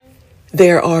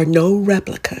There are no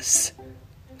replicas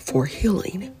for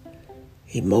healing,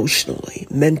 emotionally,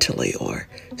 mentally, or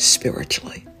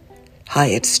spiritually.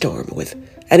 Hyatt Storm with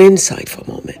an insightful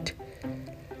moment.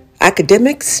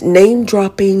 Academics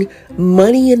name-dropping,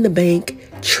 money in the bank,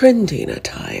 trending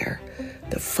attire,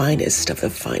 the finest of the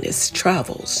finest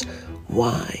travels,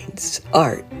 wines,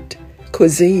 art,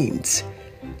 cuisines,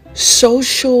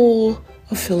 social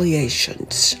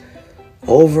affiliations,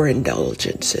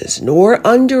 overindulgences nor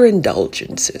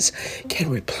underindulgences can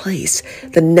replace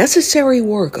the necessary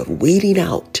work of weeding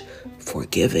out,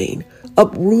 forgiving,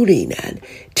 uprooting, and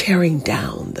tearing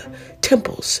down the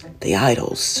temples, the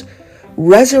idols,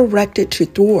 resurrected to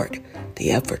thwart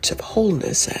the efforts of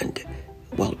wholeness and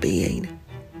well-being.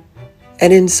 An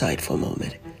insightful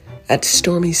moment at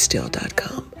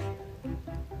stormystill.com.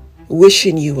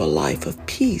 Wishing you a life of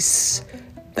peace,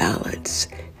 balance,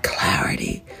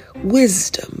 clarity,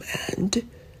 wisdom, and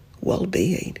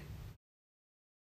well-being.